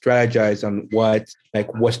strategize on what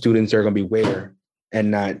students are going to be where,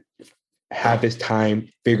 and not have this time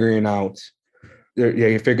figuring out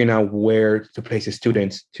where to place the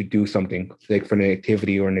students to do something like for an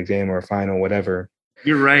activity or an exam or a final, whatever.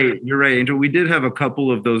 You're right, Angel. We did have a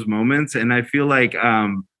couple of those moments, and I feel like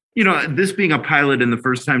this being a pilot and the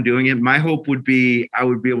first time doing it, my hope would be I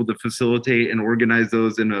would be able to facilitate and organize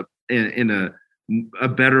those in a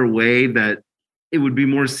better way, that it would be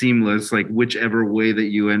more seamless, like whichever way that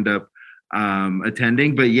you end up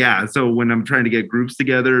attending. But yeah, so when I'm trying to get groups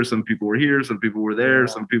together, some people were here, some people were there,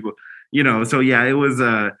 some people, so yeah, it was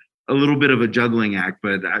a little bit of a juggling act,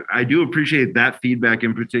 but I do appreciate that feedback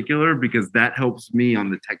in particular, because that helps me on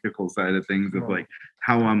the technical side of things of like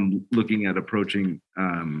how I'm looking at approaching.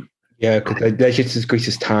 Yeah, because that just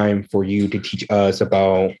increases time for you to teach us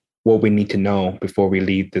about what we need to know before we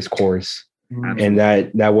leave this course. Absolutely. And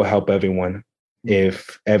that will help everyone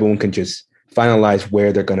if everyone can just finalize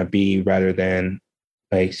where they're going to be rather than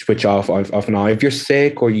like switch off and on. If you're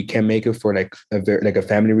sick or you can't make it for like a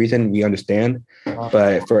family reason, we understand.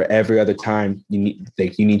 But for every other time, you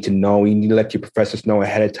need to know. You need to let your professors know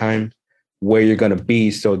ahead of time where you're going to be,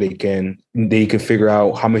 so they can figure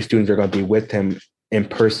out how many students are going to be with them in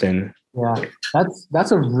person. Yeah,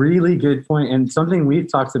 that's a really good point, and something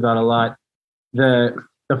we've talked about a lot. The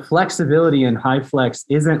flexibility in HyFlex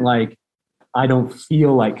isn't like, I don't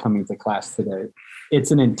feel like coming to class today.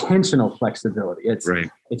 It's an intentional flexibility.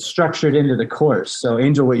 It's structured into the course. So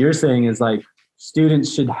Angel, what you're saying is like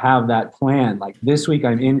students should have that plan. Like this week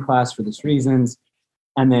I'm in class for these reasons,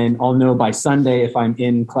 and then I'll know by Sunday if I'm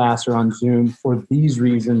in class or on Zoom for these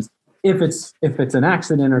reasons. If it's an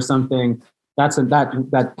accident or something,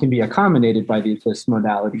 that can be accommodated by this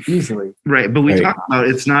modality easily. Right, but we talked about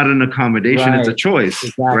it's not an accommodation; it's a choice,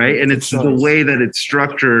 exactly. Right? And it's the way that it's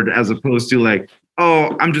structured, as opposed to like,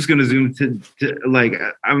 oh, I'm just going to Zoom to like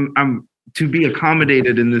I'm to be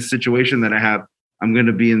accommodated in this situation that I have. I'm going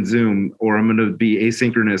to be in Zoom, or I'm going to be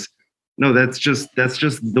asynchronous. No, that's just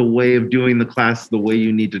the way of doing the class, the way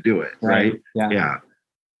you need to do it, right? Yeah.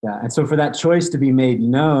 And so for that choice to be made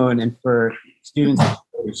known and for students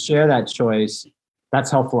to share that choice,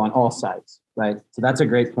 that's helpful on all sides, right? So that's a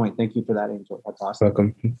great point. Thank you for that, Angel. That's awesome.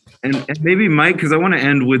 Welcome. And maybe Mike, because I want to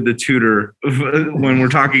end with the tutor when we're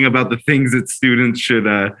talking about the things that students should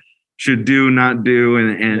should do, not do,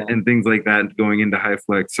 and things like that going into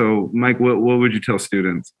HyFlex. So, Mike, what would you tell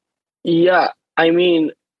students? Yeah, I mean,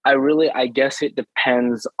 I guess it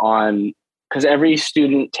depends on, because every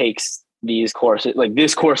student takes these courses, like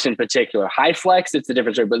this course in particular. HyFlex, it's a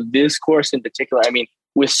different story, but this course in particular, I mean,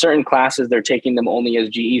 with certain classes, they're taking them only as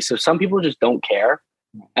GE. So some people just don't care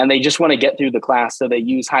and they just want to get through the class. So they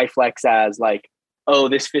use HyFlex as like, oh,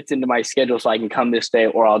 this fits into my schedule so I can come this day,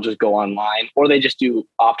 or I'll just go online. Or they just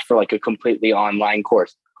opt for like a completely online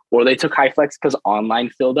course. Or they took HyFlex because online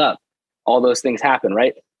filled up. All those things happen,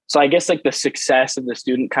 right? So I guess like the success of the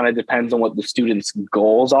student kind of depends on what the student's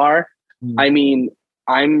goals are. I mean,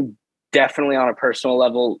 I'm definitely on a personal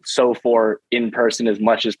level, so for in-person as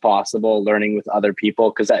much as possible, learning with other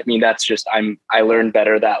people, because I mean, that's just, I learn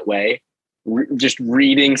better that way. Just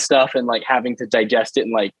reading stuff and like having to digest it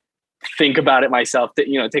and like think about it myself, that,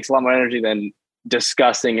 you know, it takes a lot more energy than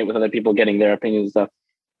discussing it with other people, getting their opinions and stuff.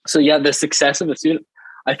 So yeah, the success of a student,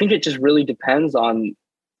 I think it just really depends on,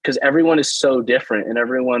 because everyone is so different,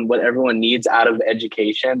 and what everyone needs out of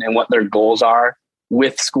education and what their goals are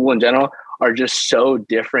with school in general are just so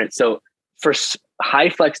different. So for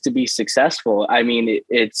HyFlex to be successful, I mean,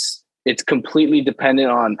 it's completely dependent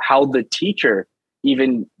on how the teacher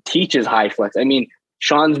even teaches HyFlex. I mean,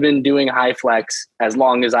 Sean's been doing HyFlex as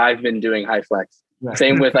long as I've been doing HyFlex. Right.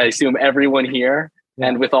 Same with, I assume, everyone here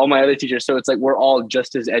and with all my other teachers. So it's like, we're all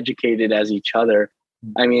just as educated as each other.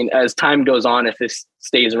 I mean, as time goes on, if this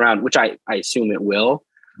stays around, which I assume it will,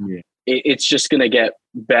 it's just going to get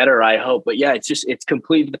better, I hope. But yeah, it's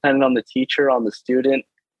completely dependent on the teacher, on the student,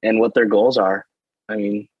 and what their goals are. I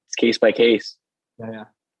mean, it's case by case. Yeah.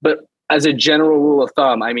 But as a general rule of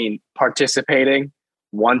thumb, I mean, participating,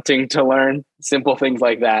 wanting to learn, simple things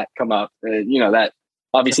like that come up. You know, that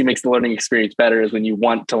obviously makes the learning experience better, is when you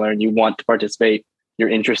want to learn, you want to participate, you're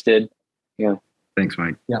interested. Yeah. Thanks,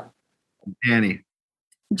 Mike. Yeah. Danny.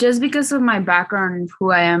 Just because of my background and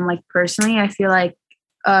who I am, like personally, I feel like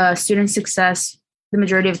student success, the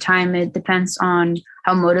majority of time, it depends on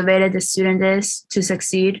how motivated the student is to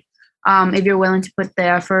succeed. If you're willing to put the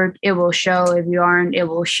effort, it will show. If you aren't, it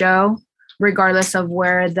will show, regardless of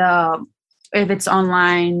where if it's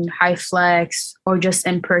online, HyFlex, or just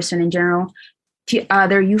in person in general.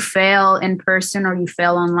 Either you fail in person or you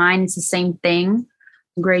fail online, it's the same thing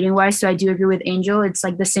grading wise. So I do agree with Angel. It's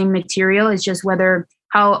like the same material. It's just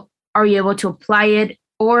how are you able to apply it?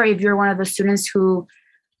 Or if you're one of the students who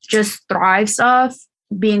just thrives off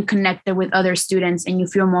being connected with other students and you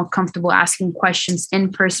feel more comfortable asking questions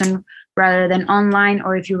in person rather than online,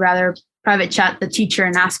 or if you rather private chat the teacher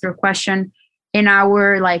and ask her question in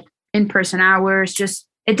our like in-person hours, just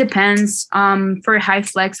it depends. For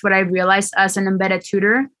HyFlex, what I realized as an embedded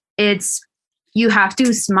tutor, it's you have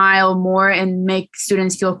to smile more and make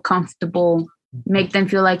students feel comfortable, make them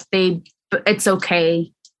feel like it's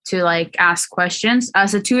okay to like ask questions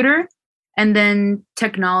as a tutor. And then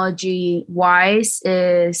technology wise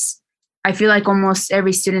is, I feel like almost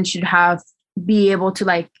every student should be able to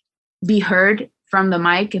like be heard from the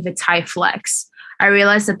mic if it's HyFlex. I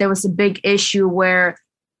realized that there was a big issue where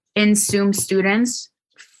in Zoom students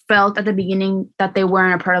felt at the beginning that they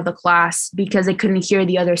weren't a part of the class because they couldn't hear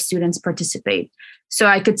the other students participate. So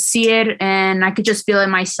I could see it and I could just feel it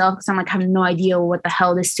myself, because I'm like, I have no idea what the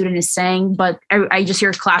hell this student is saying, but I just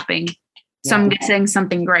hear clapping. So I'm saying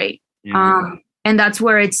something great. Yeah. And that's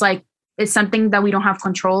where it's like, it's something that we don't have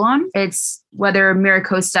control on. It's whether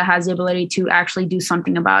MiraCosta has the ability to actually do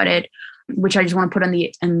something about it, which I just want to put on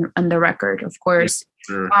the record, of course.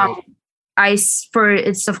 Sure.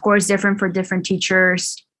 It's of course different for different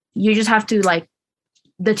teachers. You just have to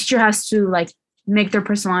the teacher has to make their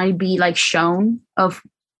personality be shown of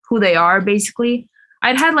who they are, basically.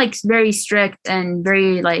 I'd had very strict and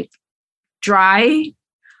very dry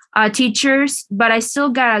teachers, but I still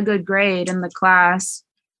got a good grade in the class.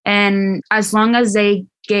 And as long as the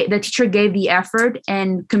teacher gave the effort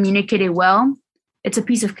and communicated well, it's a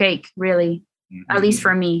piece of cake, really, at least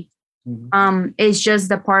for me. Mm-hmm. It's just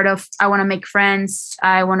the part of, I want to make friends.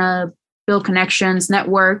 I want to build connections,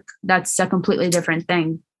 network. That's a completely different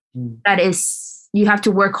thing. Mm-hmm. That is, you have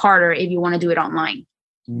to work harder if you want to do it online.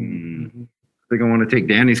 Mm-hmm. I think I want to take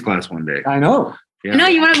Danny's class one day. I know. Yeah. No,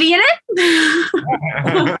 you want to be in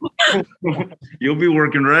it? You'll be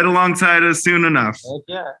working right alongside us soon enough.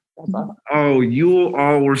 Yeah. Oh, you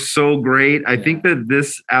all were so great. I think that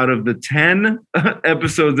this, out of the 10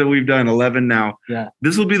 episodes that we've done, 11 now,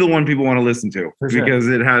 this will be the one people want to listen to because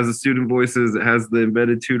it has the student voices, it has the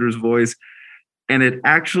embedded tutor's voice, and it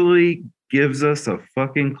actually gives us a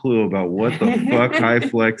fucking clue about what the fuck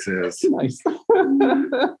HyFlex is. Nice.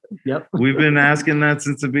 Yep. We've been asking that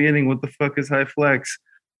since the beginning. What the fuck is HyFlex?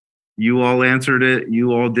 You all answered it.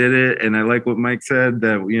 You all did it. And I like what Mike said,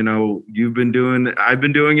 that, you know, I've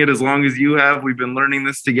been doing it as long as you have. We've been learning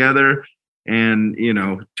this together. And, you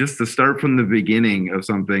know, just to start from the beginning of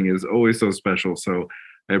something is always so special. So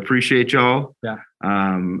I appreciate y'all. Yeah.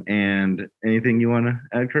 And anything you want to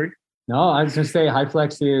add, Craig? No, I was going to say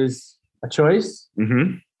HyFlex is a choice.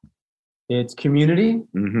 Mm-hmm. It's community.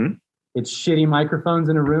 Mm-hmm. It's shitty microphones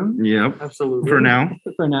in a room. Yep. Absolutely. For now.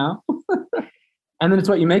 For now. And then it's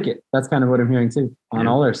what you make it. That's kind of what I'm hearing too on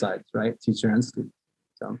all our sides, right? Teacher and student.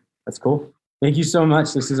 So that's cool. Thank you so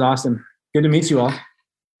much. This is awesome. Good to meet you all.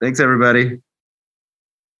 Thanks, everybody.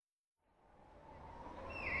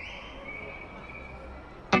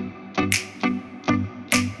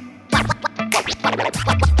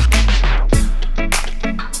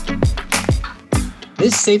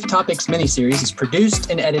 This Safe Topics miniseries is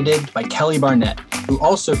produced and edited by Kelly Barnett, who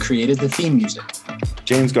also created the theme music.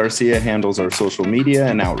 James Garcia handles our social media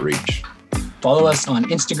and outreach. Follow us on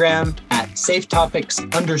Instagram at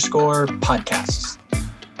SafeTopics_podcasts.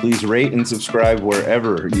 Please rate and subscribe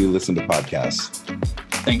wherever you listen to podcasts.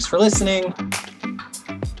 Thanks for listening.